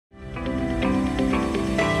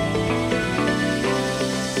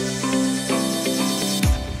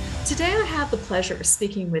the pleasure of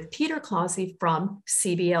speaking with Peter Clausi from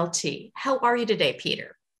CBLT. How are you today,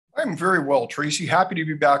 Peter? I'm very well, Tracy. Happy to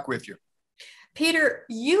be back with you. Peter,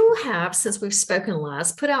 you have, since we've spoken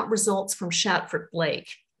last, put out results from Shatford Lake,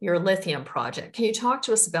 your lithium project. Can you talk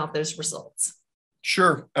to us about those results?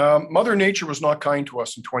 Sure. Mother Nature was not kind to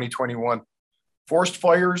us in 2021. Forest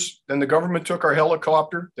fires, then the government took our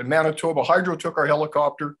helicopter, then Manitoba Hydro took our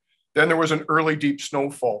helicopter, then there was an early deep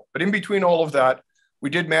snowfall. But in between all of that, we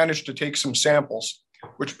did manage to take some samples,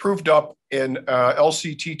 which proved up in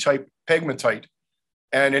LCT type pegmatite.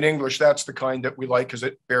 And in English, that's the kind that we like because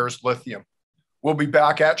it bears lithium. We'll be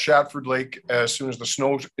back at Shatford Lake as soon as the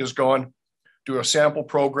snow is gone, do a sample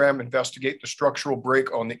program, investigate the structural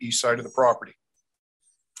break on the east side of the property.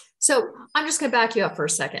 So I'm just going to back you up for a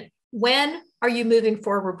second. When are you moving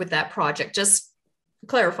forward with that project? Just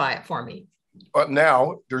clarify it for me. But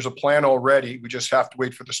now there's a plan already. We just have to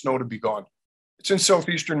wait for the snow to be gone. It's in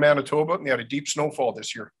southeastern Manitoba, and they had a deep snowfall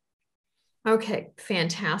this year. Okay,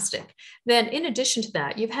 fantastic. Then in addition to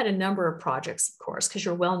that, you've had a number of projects, of course, because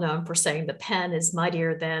you're well known for saying the pen is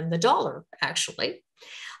mightier than the dollar, actually.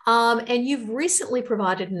 And you've recently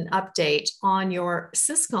provided an update on your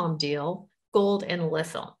Ciscom deal, gold and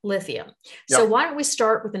lithium. So why don't we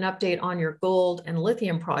start with an update on your gold and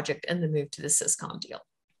lithium project and then move to the Ciscom deal?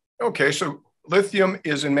 Okay, so lithium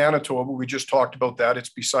is in Manitoba. We just talked about that. It's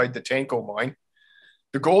beside the Tanco Mine.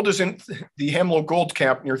 The gold is in the Hemlo Gold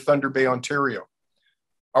Camp near Thunder Bay, Ontario.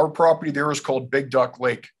 Our property there is called Big Duck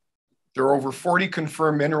Lake. There are over 40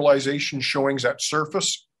 confirmed mineralization showings at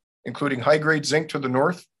surface, including high-grade zinc to the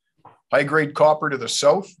north, high-grade copper to the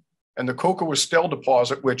south, and the Coco-Estelle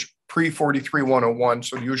Deposit, which pre-43-101,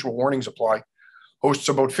 so the usual warnings apply, hosts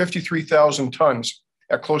about 53,000 tons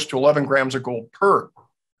at close to 11 grams of gold per.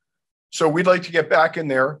 So we'd like to get back in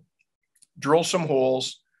there, drill some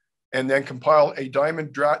holes, and then compile a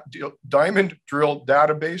diamond drill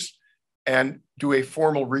database and do a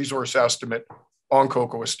formal resource estimate on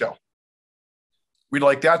Coco-Estelle. We'd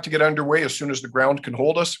like that to get underway as soon as the ground can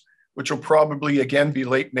hold us, which will probably again be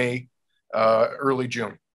late May, early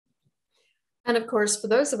June. And of course, for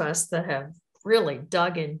those of us that have really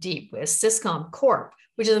dug in deep with Ciscom Corp,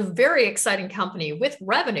 which is a very exciting company with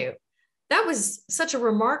revenue, that was such a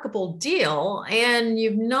remarkable deal, and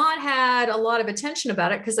you've not had a lot of attention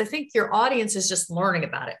about it because I think your audience is just learning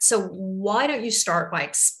about it. So why don't you start by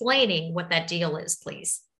explaining what that deal is,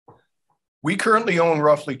 please? We currently own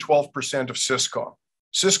roughly 12% of Ciscom.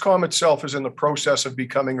 Ciscom itself is in the process of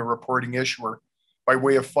becoming a reporting issuer by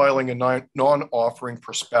way of filing a non-offering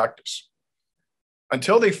prospectus.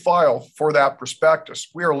 Until they file for that prospectus,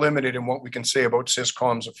 we are limited in what we can say about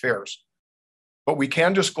Ciscom's affairs. But we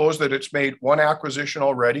can disclose that it's made one acquisition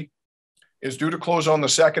already, is due to close on the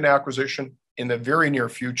second acquisition in the very near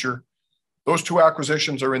future. Those two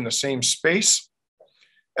acquisitions are in the same space.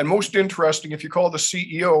 And most interesting, if you call the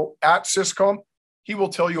CEO at Ciscom, he will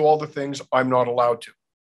tell you all the things I'm not allowed to.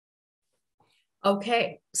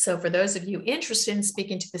 Okay, so for those of you interested in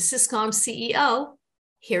speaking to the Ciscom CEO,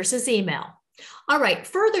 here's his email. All right,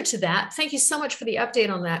 further to that, thank you so much for the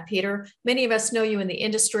update on that, Peter. Many of us know you in the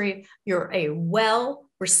industry. You're a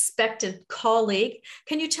well-respected colleague.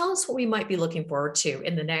 Can you tell us what we might be looking forward to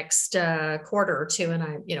in the next quarter or two? And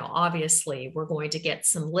obviously, we're going to get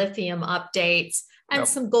some lithium updates and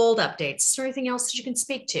some gold updates. Is there anything else that you can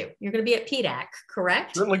speak to? You're going to be at PDAC,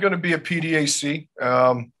 correct? Certainly going to be at PDAC.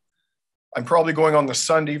 I'm probably going on the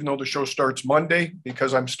Sunday, even though the show starts Monday,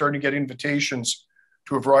 because I'm starting to get invitations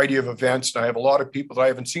to a variety of events. And I have a lot of people that I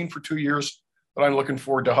haven't seen for 2 years that I'm looking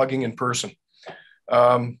forward to hugging in person.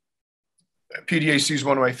 PDAC is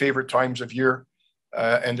one of my favorite times of year,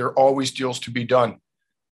 and there are always deals to be done.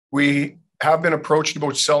 We have been approached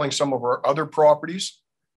about selling some of our other properties,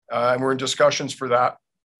 and we're in discussions for that.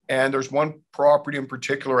 And there's one property in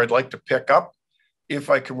particular I'd like to pick up if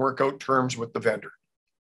I can work out terms with the vendor.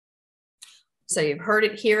 So you've heard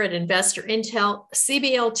it here at InvestorIntel,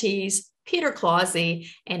 CBLT's Peter Clausi.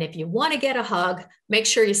 And if you want to get a hug, make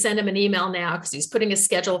sure you send him an email now because he's putting a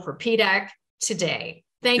schedule for PDAC today.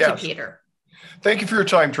 Thank you, Peter. Thank you for your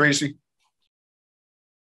time, Tracy.